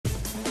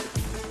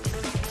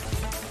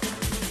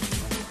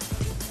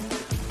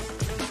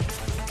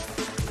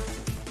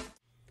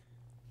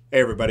Hey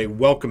everybody,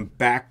 welcome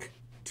back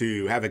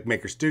to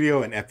Havokmkr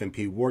Studio and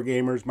FMP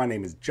Wargamers. My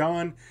name is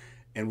John,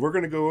 and we're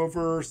going to go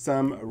over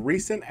some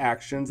recent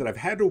actions that I've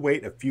had to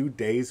wait a few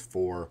days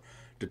for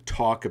to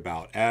talk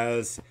about.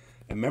 As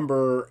a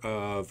member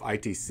of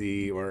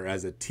ITC or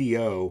as a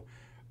TO,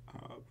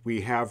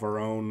 we have our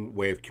own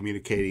way of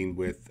communicating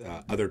with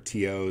other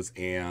TOs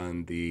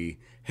and the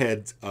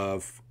heads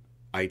of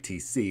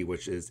ITC,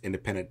 which is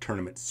Independent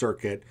Tournament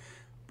Circuit,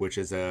 which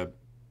is a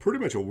pretty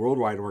much a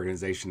worldwide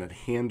organization that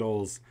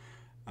handles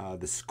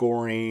the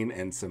scoring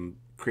and some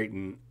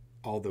creating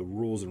all the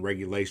rules and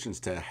regulations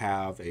to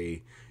have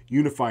a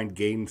unified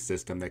game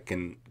system that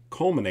can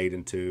culminate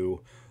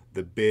into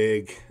the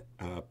big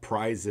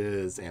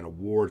prizes and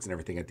awards and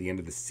everything at the end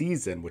of the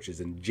season, which is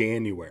in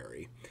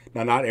January.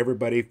 Now, not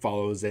everybody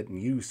follows it,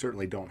 and you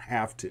certainly don't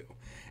have to.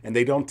 And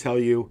they don't tell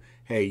you,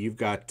 hey, you've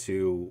got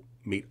to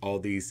meet all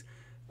these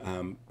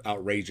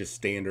outrageous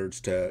standards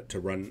to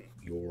run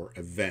your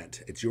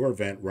event. It's your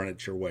event, run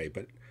it your way.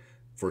 But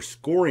for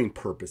scoring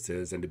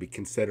purposes and to be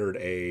considered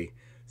a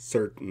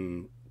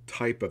certain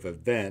type of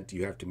event,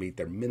 you have to meet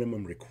their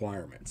minimum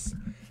requirements.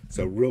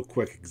 So real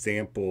quick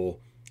example,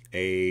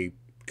 a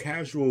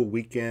casual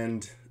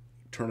weekend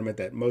tournament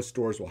that most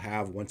stores will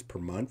have once per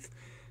month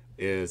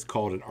is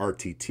called an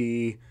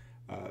RTT.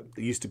 It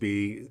used to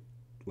be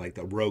like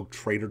the Rogue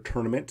Trader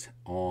tournament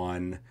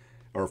on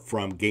or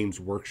from Games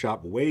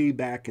Workshop way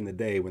back in the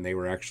day when they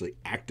were actually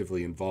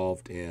actively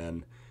involved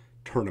in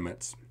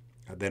tournaments.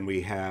 Then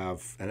we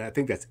have, and I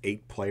think that's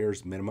 8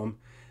 players minimum.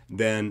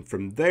 Then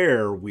from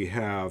there, we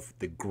have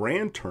the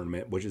Grand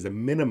Tournament, which is a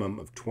minimum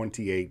of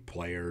 28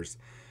 players,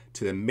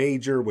 to the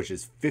Major, which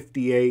is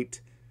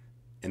 58.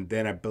 And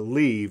then I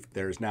believe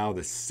there's now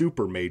the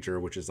Super Major,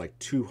 which is like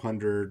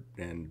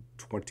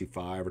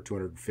 225 or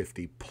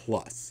 250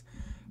 plus.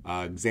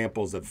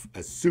 Examples of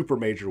a Super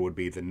Major would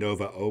be the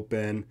Nova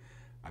Open,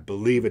 I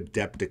believe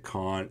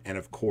Adepticon, and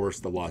of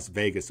course the Las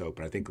Vegas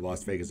Open. I think the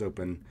Las Vegas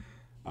Open,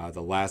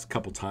 the last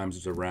couple times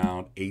was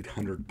around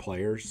 800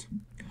 players,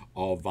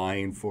 all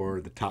vying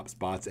for the top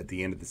spots at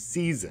the end of the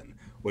season,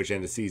 which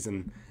end of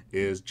season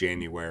is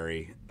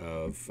January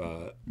of,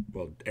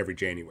 every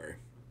January.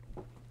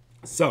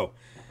 So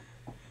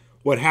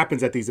what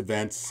happens at these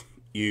events,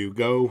 you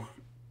go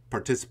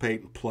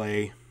participate and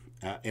play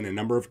in a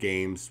number of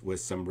games with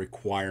some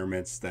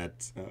requirements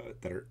that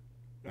are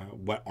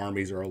what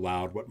armies are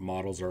allowed, what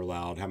models are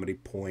allowed, how many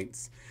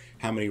points,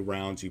 how many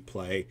rounds you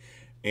play.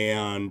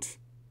 And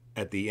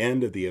at the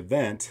end of the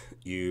event,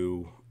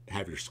 you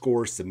have your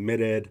scores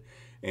submitted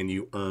and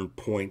you earn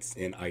points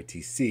in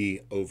ITC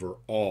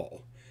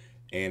overall.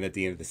 And at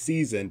the end of the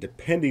season,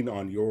 depending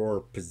on your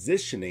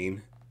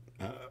positioning,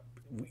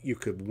 you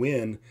could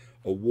win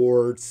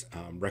awards,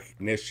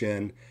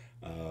 recognition,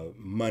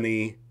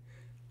 money,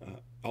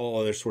 all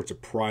other sorts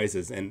of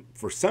prizes. And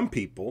for some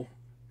people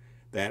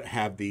that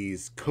have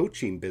these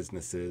coaching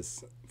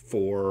businesses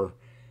for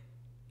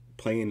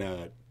playing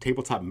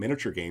tabletop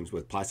miniature games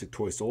with plastic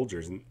toy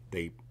soldiers, and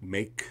they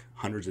make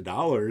hundreds of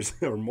dollars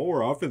or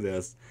more off of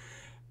this,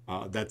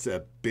 that's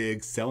a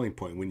big selling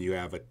point when you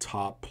have a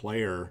top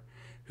player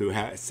who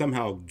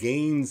somehow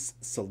gains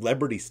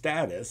celebrity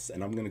status.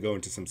 And I'm going to go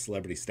into some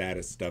celebrity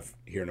status stuff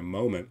here in a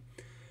moment.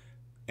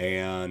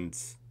 And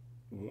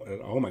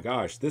oh my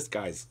gosh, this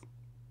guy's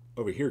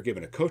over here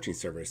giving a coaching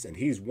service, and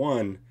he's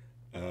won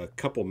a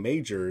couple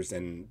majors,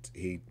 and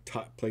he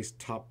placed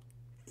top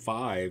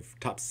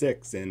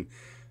 6 in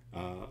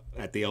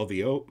at the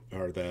LVO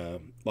or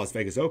the Las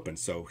Vegas Open.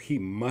 So he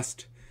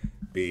must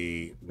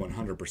be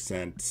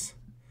 100%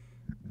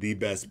 the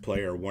best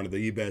player, one of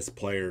the best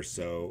players.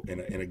 So in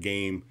a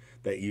game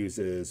that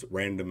uses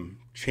random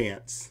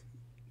chance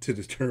to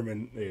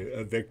determine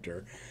a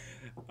victor,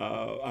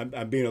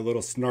 I'm being a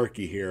little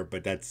snarky here,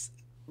 but that's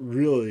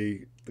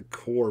really the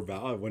core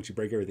value. Once you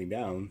break everything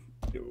down,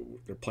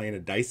 they're playing a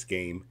dice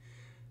game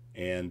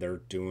and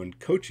they're doing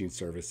coaching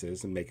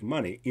services and making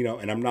money,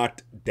 and I'm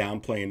not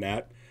downplaying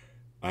that.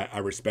 I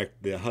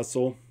respect the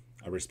hustle.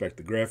 I respect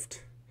the grift.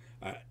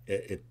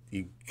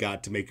 You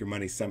got to make your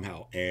money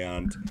somehow,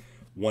 and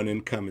one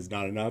income is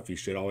not enough. You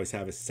should always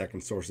have a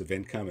second source of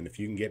income. And if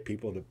you can get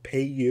people to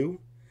pay you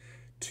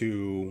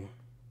to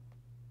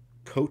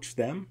coach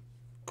them,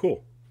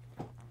 cool.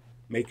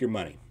 Make your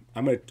money.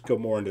 I'm going to go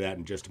more into that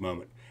in just a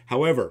moment.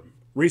 However,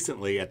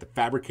 recently at the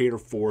Fabricator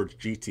Forge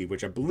GT,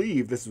 which I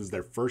believe this was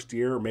their first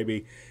year, or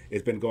maybe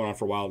it's been going on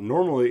for a while.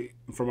 Normally,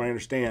 from what I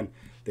understand,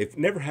 they've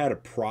never had a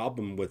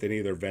problem with any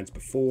of their events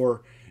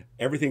before.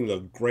 Everything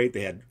looked great.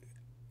 They had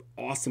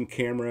awesome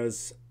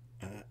cameras,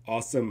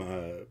 awesome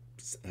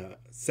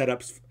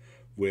setups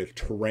with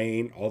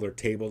terrain, all their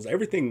tables.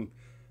 Everything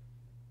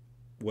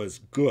was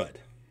good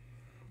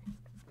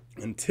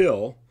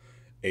until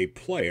a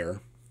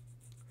player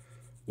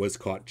was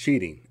caught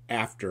cheating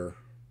after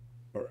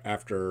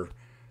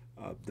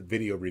the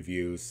video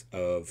reviews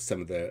of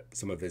some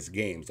of his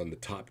games on the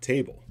top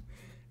table,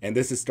 and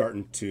this is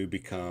starting to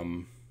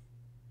become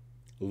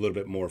a little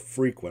bit more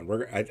frequent.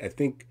 I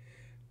think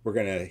we're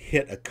gonna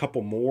hit a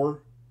couple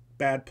more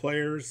bad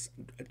players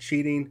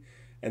cheating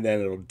and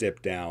then it'll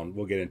dip down.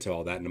 We'll get into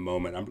all that in a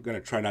moment. I'm going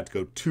to try not to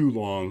go too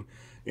long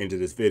into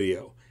this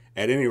video.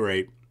 At any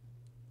rate,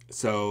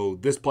 so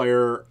this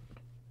player,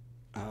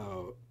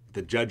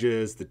 the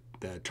judges, the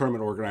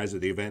tournament organizer,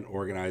 the event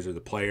organizer,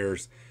 the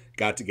players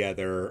got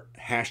together,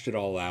 hashed it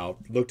all out,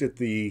 looked at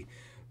the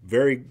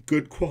very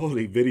good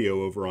quality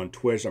video over on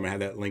Twitch. I'm going to have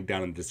that link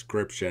down in the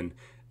description.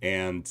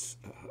 And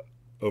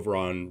over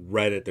on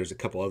Reddit, there's a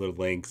couple other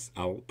links.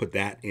 I'll put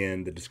that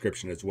in the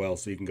description as well,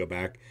 so you can go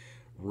back,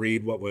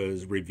 read what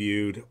was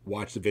reviewed,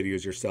 watch the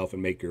videos yourself,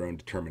 and make your own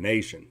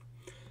determination.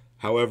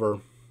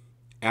 However,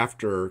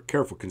 after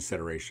careful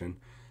consideration,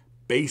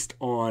 based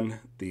on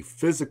the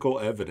physical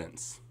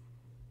evidence,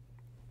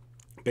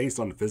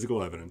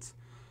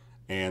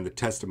 and the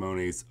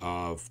testimonies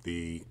of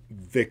the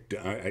victim,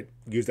 I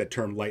use that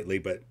term lightly,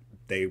 but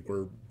they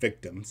were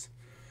victims.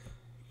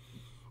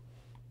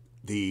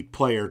 The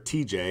player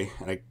TJ,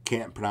 and I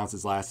can't pronounce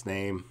his last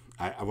name.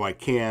 I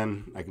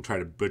can try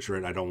to butcher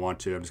it. I don't want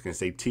to. I'm just going to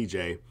say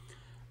TJ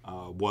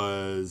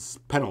was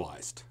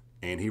penalized,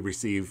 and he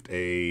received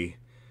a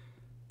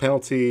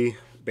penalty.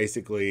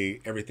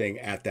 Basically, everything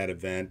at that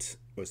event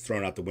was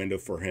thrown out the window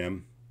for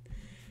him.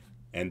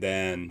 And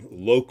then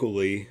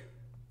locally,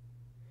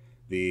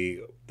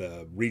 the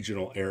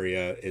regional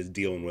area is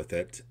dealing with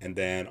it. And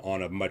then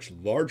on a much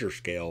larger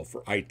scale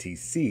for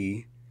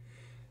ITC,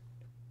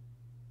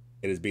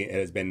 it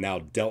has been now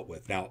dealt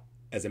with. Now,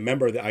 as a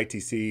member of the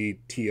ITC,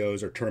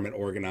 TOs, or tournament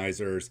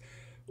organizers,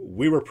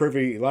 we were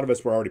privy, a lot of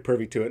us were already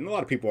privy to it, and a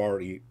lot of people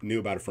already knew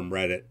about it from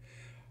Reddit.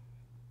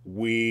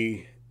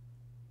 We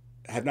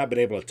have not been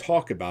able to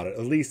talk about it,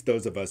 at least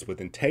those of us with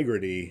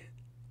integrity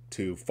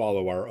to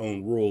follow our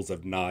own rules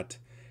of not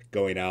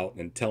going out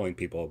and telling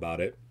people about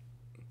it.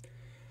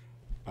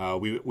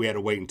 We had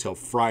to wait until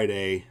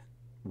Friday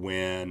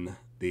when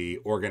the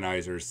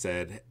organizers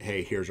said,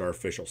 hey, here's our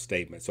official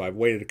statement. So I've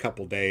waited a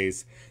couple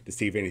days to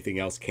see if anything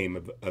else came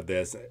of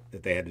this,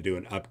 that they had to do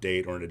an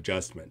update or an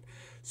adjustment.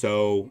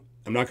 So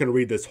I'm not going to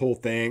read this whole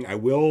thing. I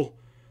will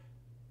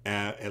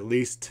at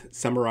least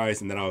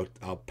summarize, and then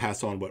I'll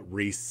pass on what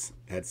Reese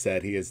had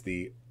said. He is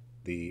the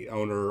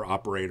owner,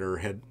 operator,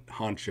 head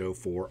honcho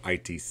for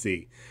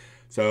ITC.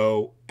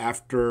 So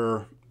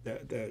after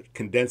the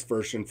condensed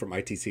version from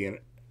ITC and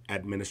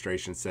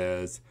administration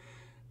says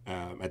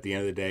at the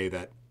end of the day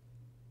that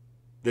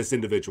this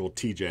individual,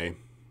 TJ,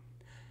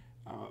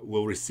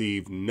 will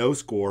receive no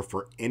score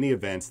for any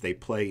events they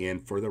play in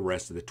for the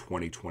rest of the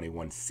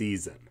 2021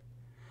 season.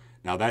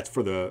 Now that's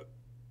for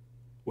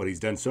what he's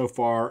done so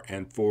far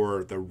and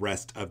for the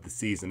rest of the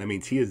season. That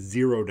means he is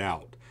zeroed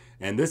out.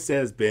 And this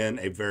has been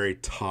a very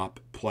top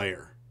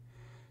player.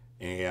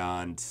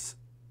 And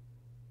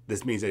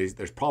this means that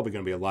there's probably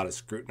going to be a lot of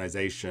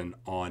scrutinization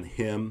on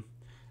him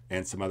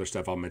and some other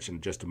stuff I'll mention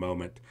in just a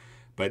moment.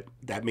 But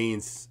that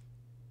means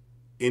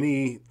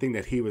anything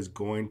that he was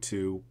going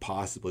to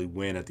possibly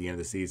win at the end of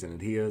the season,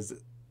 and he is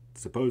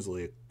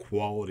supposedly a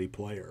quality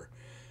player,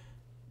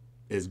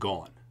 is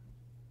gone.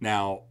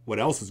 Now, what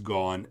else is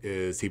gone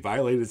is he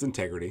violated his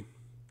integrity.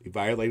 He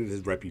violated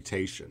his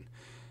reputation.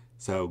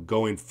 So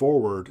going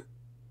forward,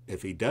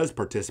 if he does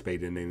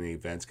participate in any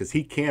events, because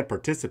he can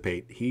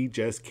participate, he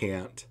just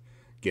can't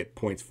get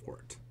points for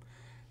it.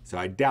 So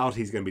I doubt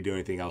he's going to be doing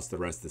anything else the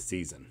rest of the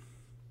season.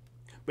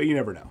 But you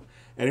never know.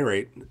 At any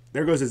rate,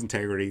 there goes his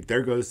integrity.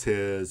 There goes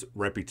his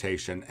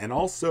reputation. And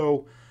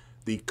also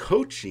the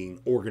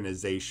coaching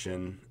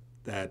organization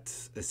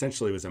that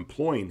essentially was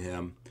employing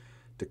him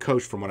to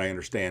coach, from what I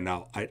understand.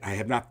 Now, I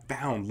have not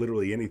found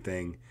literally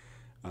anything.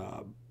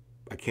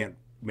 I can't,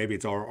 maybe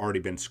it's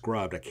already been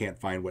scrubbed. I can't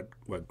find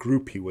what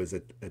group he was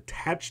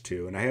attached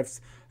to. And I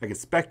can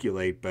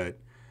speculate, but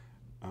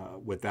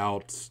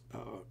without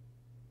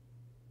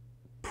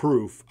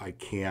proof, I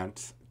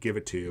can't give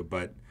it to you.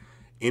 But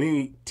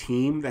any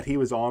team that he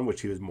was on,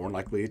 which he was more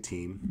likely a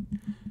team,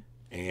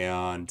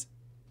 and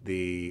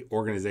the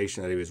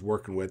organization that he was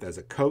working with as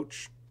a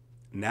coach,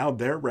 now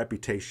their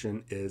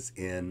reputation is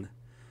in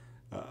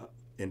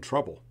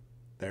trouble.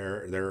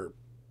 They're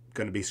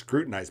going to be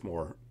scrutinized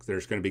more.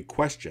 There's going to be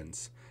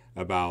questions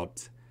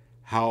about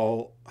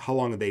how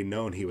long have they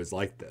known he was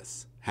like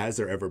this? Has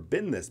there ever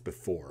been this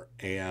before?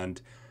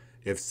 And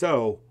if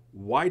so,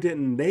 why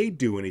didn't they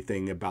do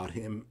anything about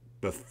him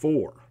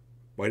before?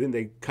 Why didn't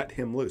they cut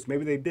him loose?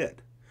 Maybe they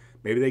did.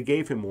 Maybe they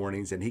gave him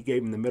warnings and he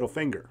gave him the middle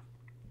finger.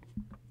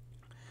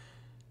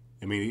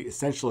 I mean, he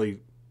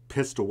essentially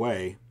pissed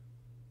away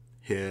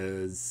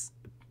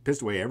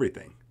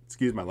everything.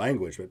 Excuse my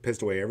language, but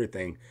pissed away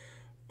everything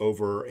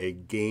over a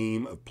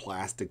game of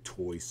plastic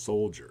toy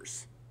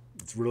soldiers.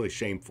 It's really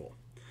shameful.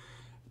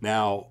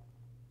 Now,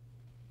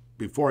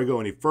 before I go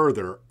any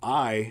further,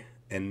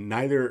 and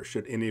neither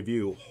should any of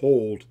you,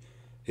 hold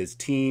his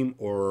team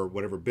or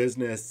whatever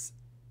business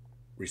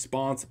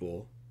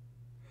responsible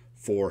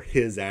for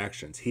his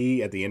actions.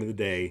 He, at the end of the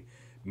day,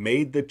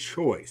 made the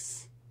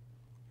choice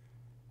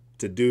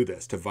to do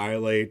this, to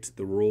violate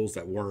the rules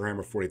that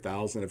Warhammer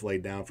 40,000 have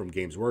laid down from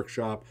Games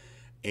Workshop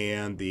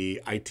and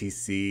the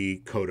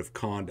ITC Code of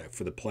Conduct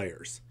for the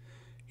players.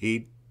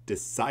 He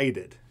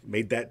decided,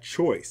 made that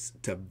choice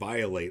to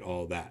violate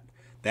all that,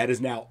 that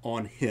is now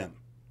on him.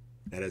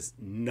 That has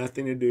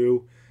nothing to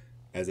do,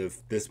 as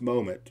of this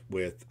moment,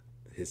 with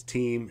his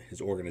team,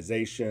 his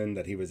organization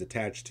that he was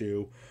attached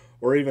to,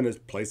 or even his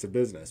place of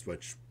business,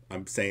 which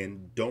I'm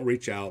saying don't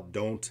reach out,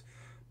 don't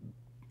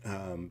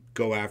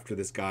go after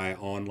this guy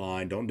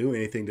online, don't do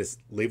anything, just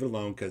leave it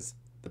alone, because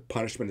the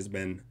punishment has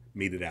been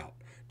meted out.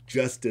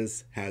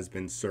 Justice has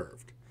been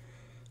served.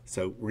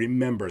 So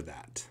remember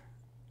that.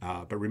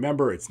 But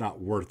remember, it's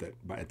not worth it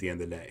at the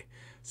end of the day.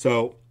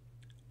 So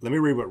let me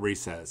read what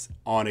Reese says.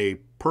 On a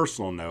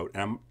personal note,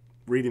 and I'm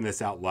reading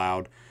this out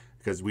loud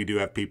because we do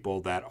have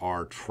people that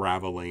are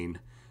traveling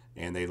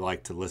and they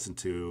like to listen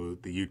to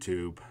the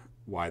YouTube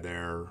while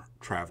they're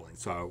traveling.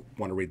 So I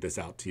want to read this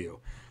out to you.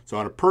 So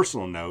on a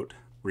personal note,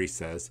 Reese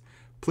says,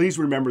 please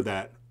remember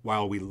that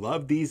while we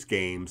love these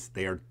games,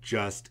 they are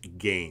just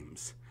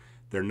games.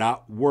 They're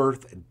not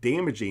worth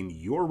damaging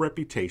your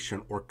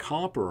reputation or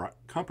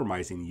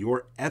compromising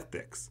your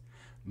ethics,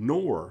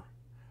 nor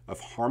of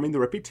harming the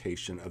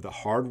reputation of the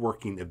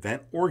hardworking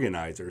event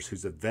organizers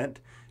whose event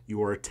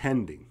you are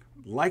attending.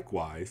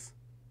 Likewise,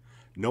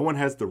 no one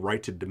has the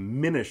right to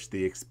diminish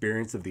the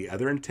experience of the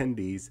other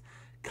attendees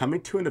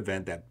coming to an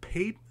event that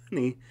paid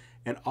money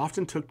and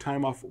often took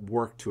time off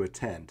work to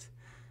attend.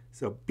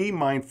 So be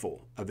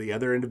mindful of the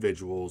other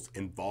individuals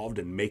involved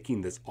in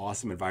making this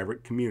awesome and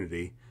vibrant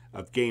community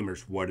of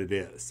gamers what it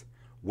is.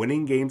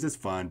 Winning games is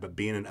fun, but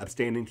being an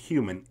upstanding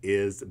human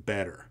is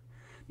better.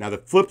 Now, the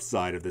flip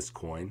side of this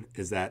coin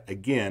is that,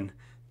 again,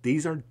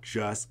 these are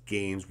just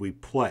games we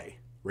play.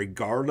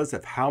 Regardless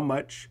of how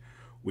much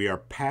we are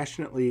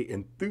passionately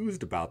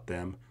enthused about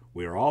them,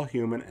 we are all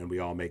human and we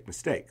all make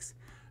mistakes.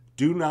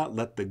 Do not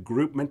let the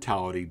group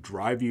mentality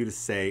drive you to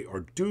say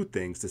or do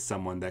things to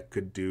someone that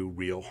could do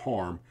real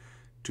harm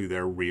to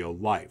their real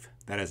life.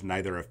 That is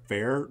neither a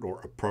fair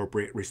nor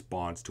appropriate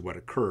response to what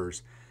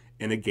occurs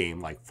in a game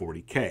like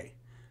 40K.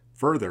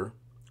 Further,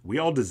 we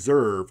all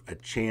deserve a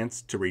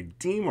chance to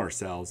redeem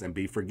ourselves and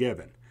be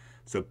forgiven.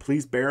 So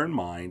please bear in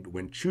mind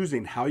when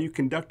choosing how you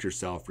conduct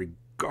yourself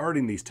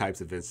regarding these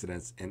types of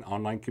incidents in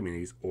online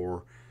communities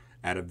or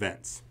at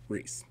events.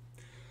 Reese.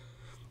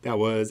 That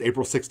was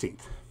April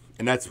 16th.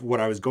 And that's what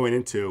I was going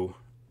into.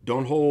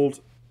 Don't hold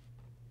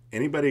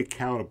anybody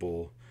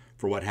accountable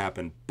for what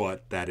happened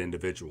but that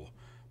individual.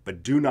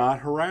 But do not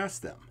harass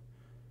them.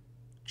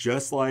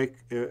 Just like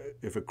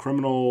if a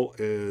criminal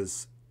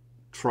is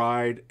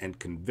tried and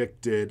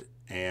convicted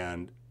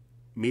and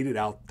meted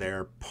out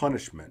their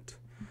punishment,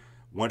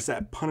 once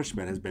that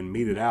punishment has been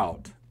meted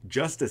out,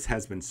 justice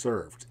has been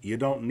served. You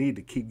don't need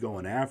to keep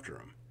going after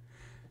him.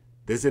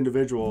 This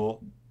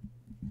individual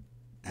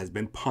has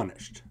been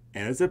punished,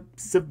 and it's a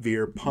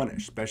severe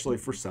punish, especially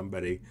for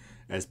somebody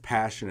as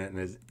passionate and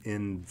as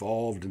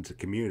involved into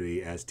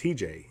community as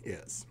TJ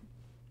is.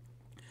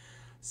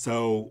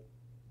 So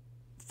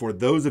for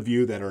those of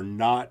you that are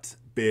not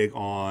big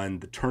on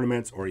the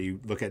tournaments, or you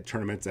look at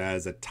tournaments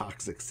as a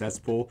toxic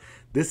cesspool,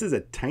 this is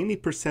a tiny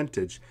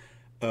percentage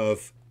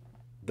of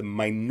the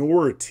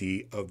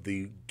minority of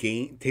the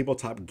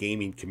tabletop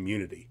gaming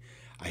community.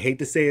 I hate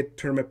to say it,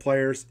 tournament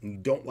players, and you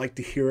don't like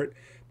to hear it,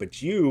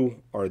 but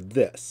you are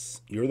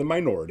this. You're the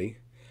minority.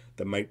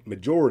 The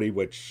majority,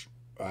 which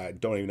I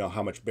don't even know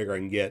how much bigger I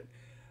can get,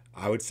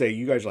 I would say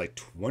you guys are like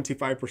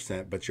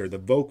 25%, but you're the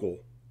vocal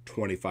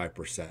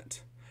 25%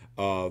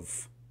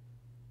 of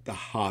the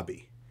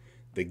hobby,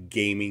 the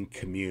gaming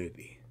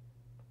community.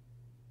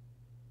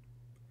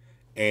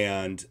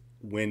 And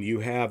when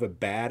you have a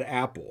bad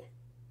apple,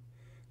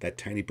 that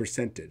tiny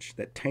percentage,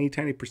 that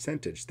tiny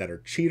percentage that are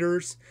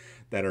cheaters,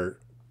 that are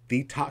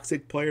the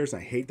toxic players,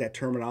 I hate that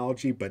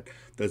terminology, but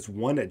there's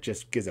one that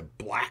just gives a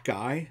black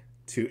eye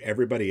to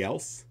everybody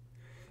else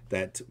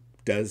that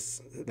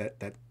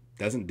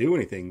doesn't do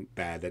anything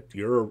bad, that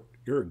you're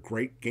a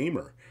great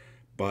gamer,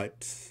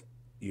 but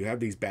you have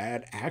these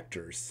bad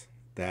actors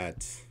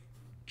that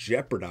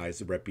jeopardize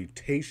the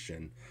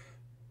reputation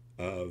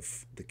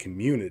of the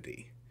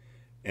community.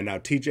 And now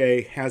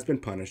TJ has been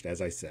punished,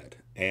 as I said,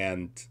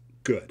 and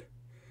good.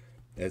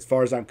 As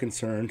far as I'm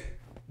concerned,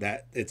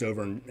 that it's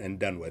over and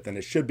done with, and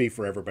it should be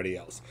for everybody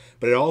else.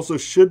 But it also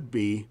should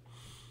be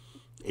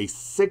a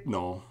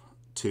signal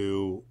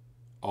to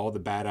all the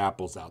bad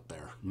apples out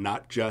there,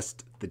 not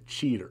just the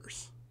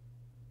cheaters.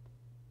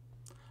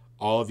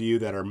 All of you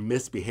that are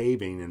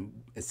misbehaving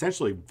and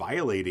essentially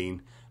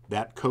violating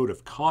that code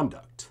of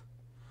conduct,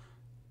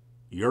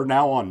 you're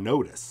now on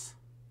notice.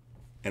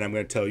 And I'm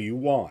going to tell you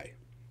why.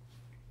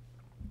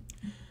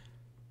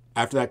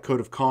 After that code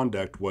of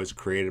conduct was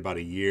created about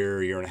a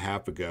year and a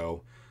half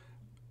ago,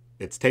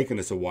 it's taken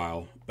us a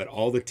while, but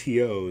all the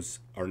TOs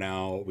are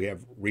now, we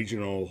have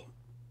regional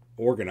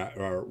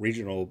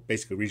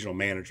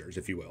managers,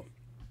 if you will.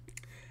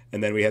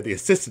 And then we have the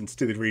assistants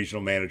to the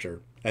regional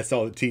manager. That's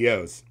all the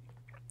TOs.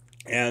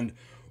 And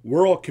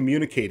we're all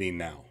communicating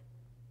now.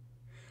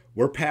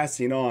 We're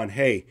passing on,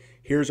 hey,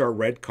 here's our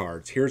red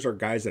cards. Here's our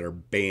guys that are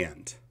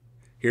banned.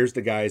 Here's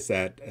the guys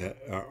that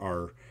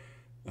are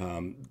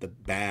the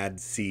bad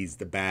seeds,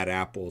 the bad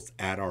apples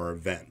at our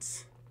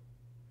events.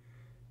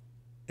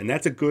 And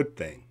that's a good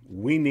thing.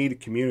 We need to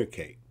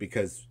communicate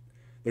because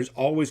there's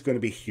always going to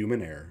be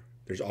human error.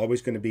 There's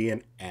always going to be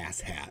an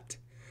asshat.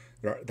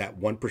 That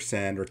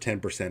 1% or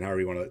 10%, however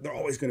you want to, they're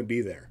always going to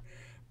be there.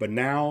 But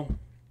now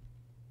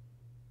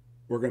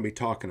we're going to be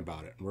talking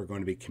about it and we're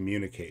going to be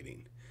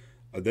communicating.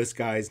 This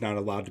guy's not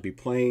allowed to be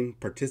playing,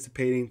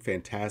 participating.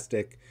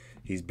 Fantastic.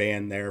 He's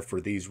banned there for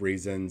these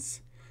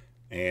reasons.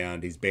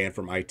 And he's banned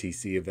from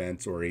ITC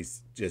events, or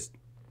he's just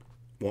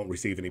won't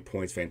receive any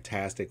points.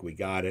 Fantastic. We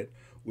got it.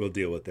 We'll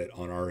deal with it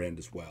on our end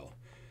as well.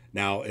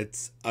 Now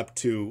it's up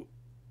to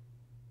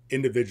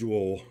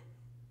individual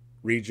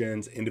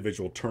regions,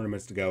 individual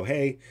tournaments to go,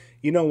 hey,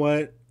 you know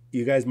what?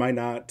 You guys might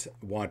have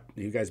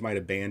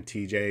banned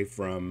TJ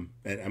from,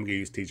 and I'm going to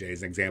use TJ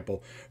as an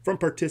example, from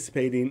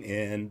participating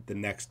in the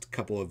next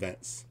couple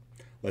events.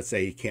 Let's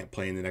say he can't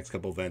play in the next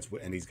couple events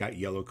and he's got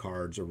yellow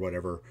cards or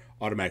whatever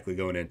automatically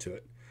going into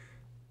it.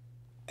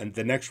 And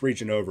the next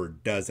region over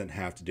doesn't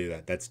have to do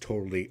that. That's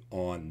totally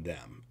on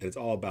them. It's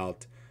all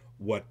about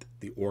what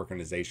the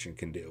organization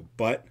can do.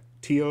 But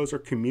TOs are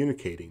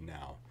communicating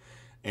now.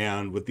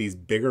 And with these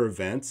bigger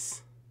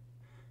events,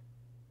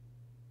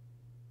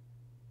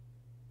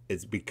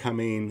 it's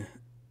becoming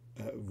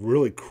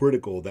really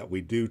critical that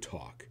we do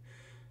talk,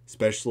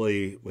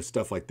 especially with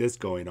stuff like this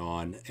going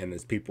on. And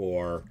as people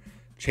are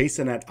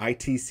chasing that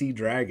ITC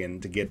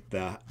dragon to get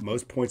the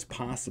most points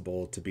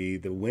possible to be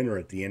the winner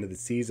at the end of the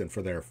season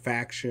for their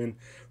faction,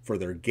 for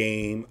their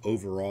game,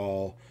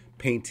 overall,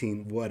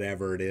 painting,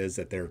 whatever it is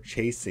that they're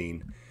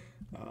chasing,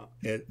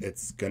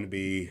 it's going to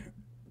be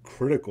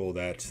critical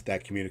that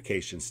that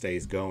communication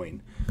stays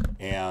going.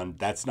 And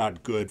that's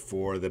not good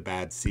for the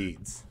bad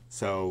seeds.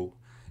 So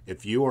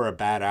if you are a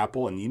bad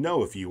apple, and you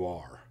know if you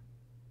are,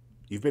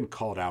 you've been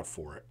called out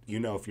for it. You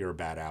know if you're a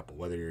bad apple,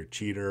 whether you're a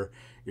cheater,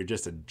 you're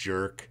just a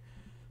jerk.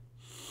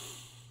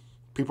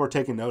 People are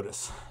taking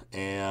notice,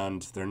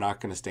 and they're not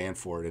going to stand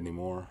for it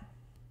anymore.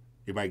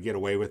 You might get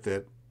away with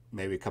it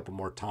maybe a couple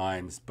more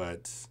times,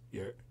 but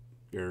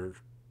your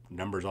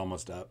number's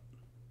almost up.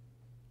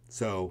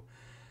 So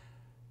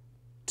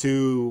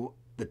to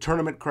the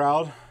tournament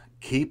crowd,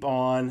 keep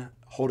on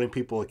holding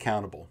people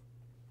accountable.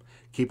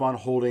 Keep on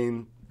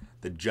holding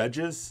the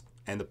judges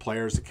and the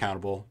players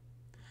accountable,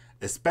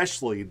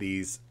 especially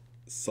these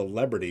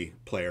celebrity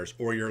players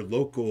or your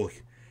local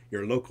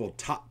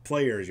top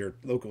players, your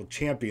local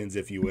champions,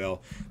 if you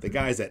will. The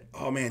guys that,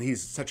 oh man,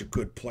 he's such a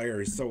good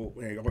player.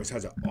 He always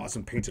has an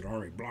awesome painted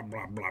army, blah,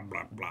 blah, blah,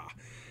 blah, blah.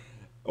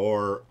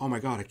 Or, oh my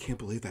God, I can't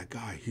believe that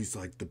guy. He's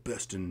like the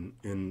best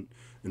in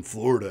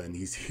Florida, and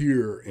he's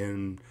here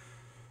in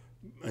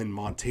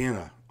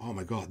Montana. Oh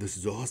my God, this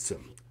is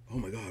awesome. Oh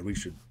my God, we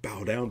should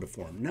bow down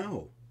before him.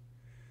 No.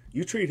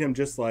 You treat him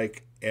just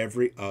like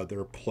every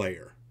other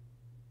player.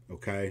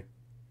 Okay?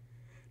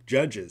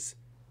 Judges,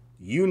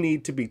 you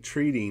need to be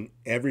treating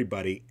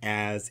everybody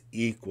as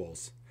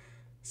equals.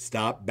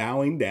 Stop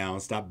bowing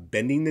down. Stop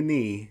bending the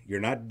knee. You're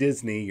not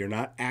Disney. You're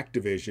not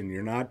Activision.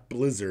 You're not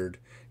Blizzard.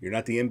 You're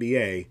not the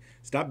NBA.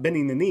 Stop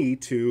bending the knee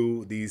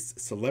to these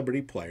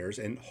celebrity players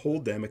and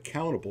hold them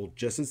accountable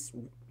just as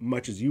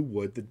much as you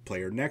would the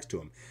player next to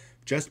him.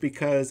 Just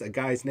because a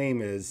guy's name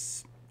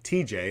is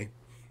TJ,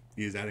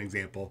 use that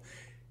example,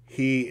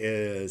 he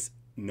is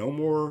no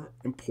more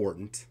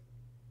important,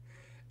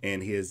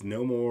 and he is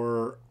no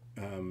more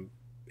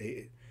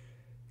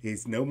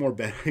he's no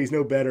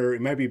better. He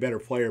might be a better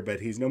player, but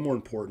he's no more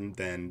important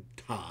than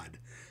Todd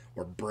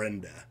or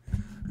Brenda,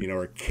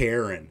 or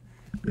Karen.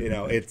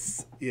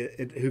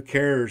 Who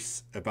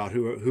cares about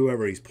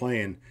whoever he's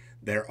playing?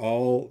 They're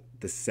all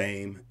the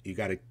same. You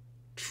got to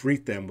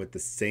treat them with the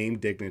same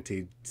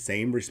dignity,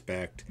 same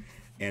respect,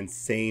 and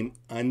same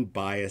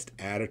unbiased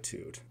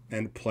attitude.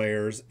 And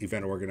players,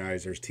 event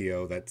organizers,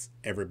 TO, that's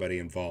everybody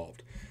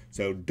involved.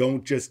 So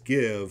don't just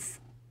give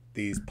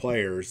these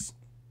players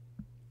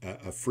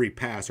a free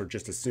pass or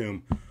just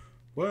assume,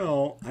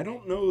 well, I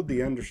don't know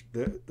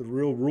the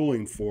real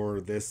ruling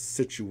for this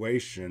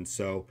situation,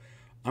 so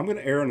I'm going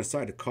to err on the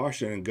side of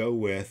caution and go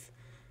with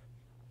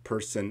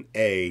person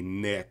A,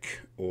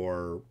 Nick,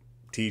 or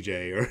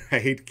TJ, or I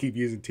hate to keep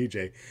using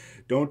TJ.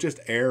 Don't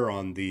just err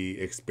on the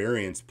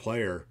experienced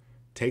player.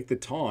 Take the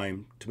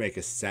time to make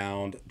a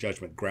sound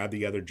judgment. Grab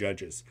the other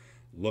judges.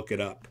 Look it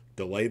up.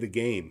 Delay the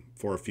game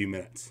for a few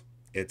minutes.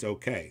 It's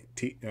okay.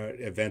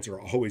 Events are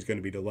always going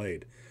to be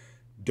delayed.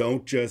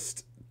 Don't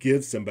just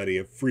give somebody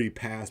a free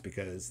pass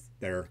because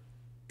they're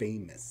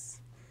famous.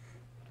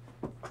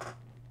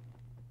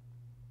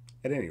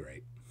 At any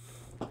rate,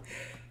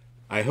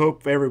 I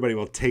hope everybody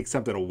will take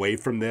something away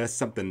from this,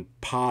 something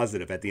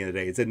positive at the end of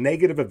the day. It's a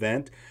negative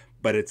event,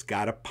 but it's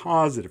got a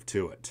positive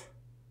to it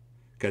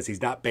because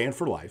he's not banned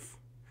for life.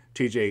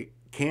 TJ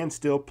can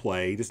still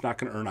play. He's just not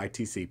going to earn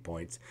ITC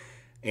points.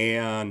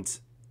 And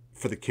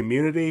for the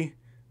community,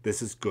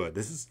 this is good.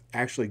 This is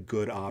actually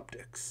good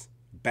optics.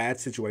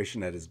 Bad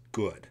situation that is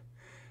good.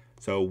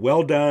 So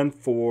well done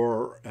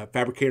for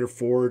Fabricator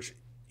Forge.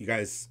 You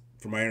guys,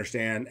 from what I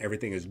understand,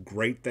 everything is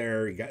great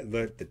there. You got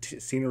the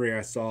scenery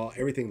I saw.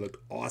 Everything looked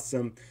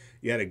awesome.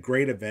 You had a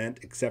great event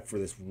except for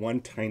this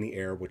one tiny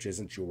error, which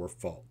isn't your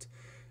fault.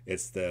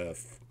 It's the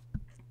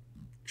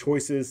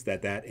choices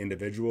that that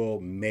individual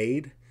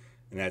made,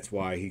 and that's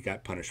why he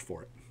got punished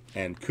for it.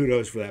 And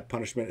kudos for that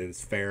punishment. It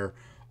is fair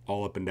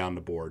all up and down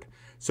the board.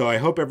 So I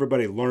hope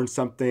everybody learned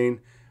something.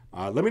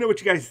 Let me know what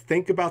you guys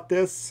think about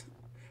this.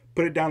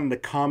 Put it down in the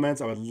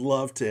comments. I would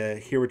love to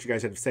hear what you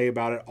guys have to say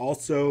about it.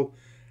 Also,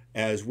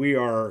 as we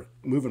are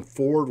moving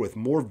forward with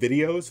more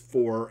videos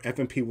for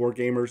FMP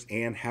Wargamers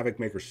and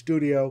Havokmkr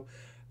Studio,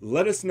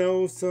 let us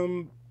know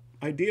some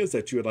ideas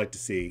that you would like to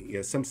see. You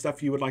know, some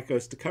stuff you would like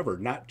us to cover,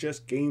 not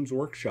just Games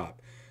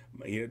Workshop.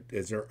 You know,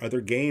 is there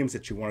other games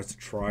that you want us to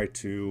try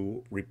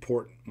to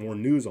report more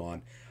news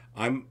on?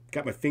 I'm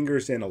got my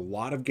fingers in a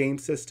lot of game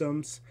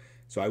systems,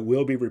 so I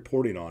will be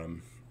reporting on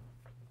them.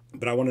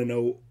 But I want to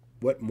know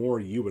what more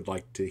you would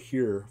like to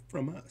hear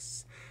from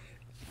us.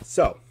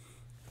 So,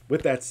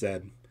 with that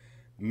said,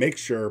 make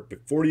sure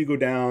before you go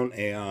down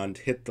and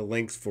hit the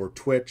links for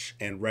Twitch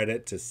and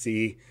Reddit to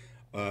see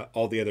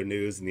all the other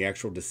news and the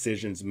actual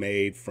decisions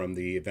made from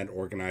the event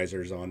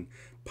organizers on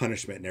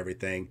punishment and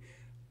everything,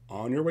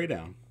 on your way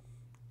down,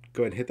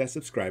 go ahead and hit that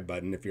subscribe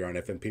button if you're on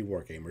FMP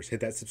Wargamers. Hit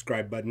that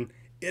subscribe button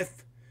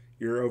if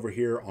you're over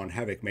here on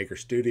Havokmkr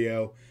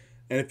Studio.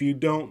 And if you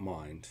don't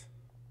mind,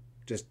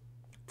 just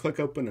click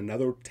open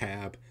another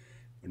tab,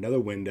 another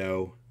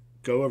window,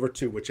 go over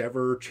to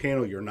whichever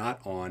channel you're not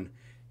on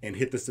and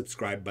hit the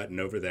subscribe button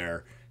over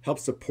there. Help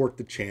support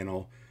the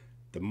channel.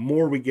 The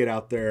more we get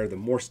out there, the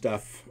more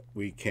stuff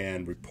we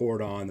can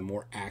report on, the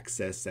more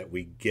access that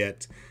we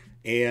get,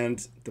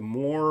 and the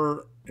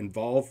more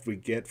involved we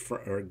get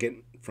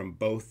from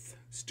both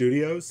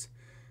studios,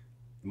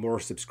 the more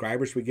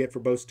subscribers we get for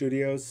both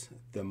studios,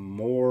 the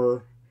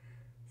more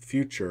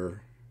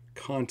future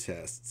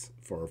contests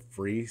for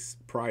free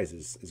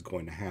prizes is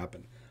going to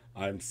happen.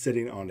 I'm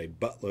sitting on a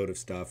buttload of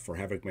stuff for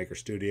Havokmkr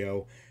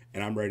Studio,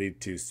 and I'm ready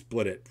to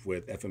split it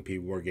with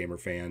FMP Wargamer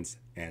fans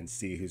and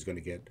see who's going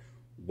to get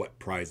what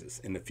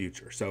prizes in the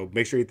future. So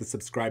make sure you hit the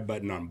subscribe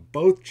button on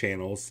both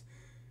channels.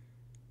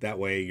 That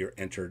way you're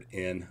entered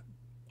in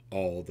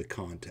all the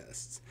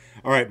contests.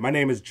 All right, my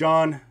name is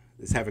John.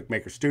 This is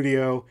Havokmkr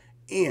Studio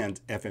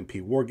and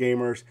FMP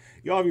Wargamers.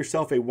 You all have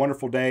yourself a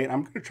wonderful day. And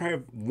I'm going to try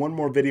one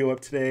more video up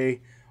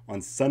today on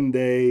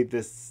Sunday,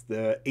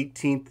 the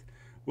 18th.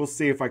 We'll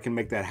see if I can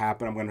make that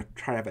happen. I'm going to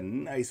try to have a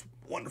nice,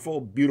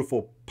 wonderful,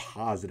 beautiful,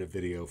 positive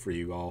video for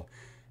you all.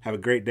 Have a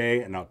great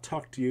day, and I'll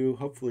talk to you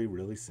hopefully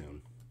really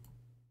soon.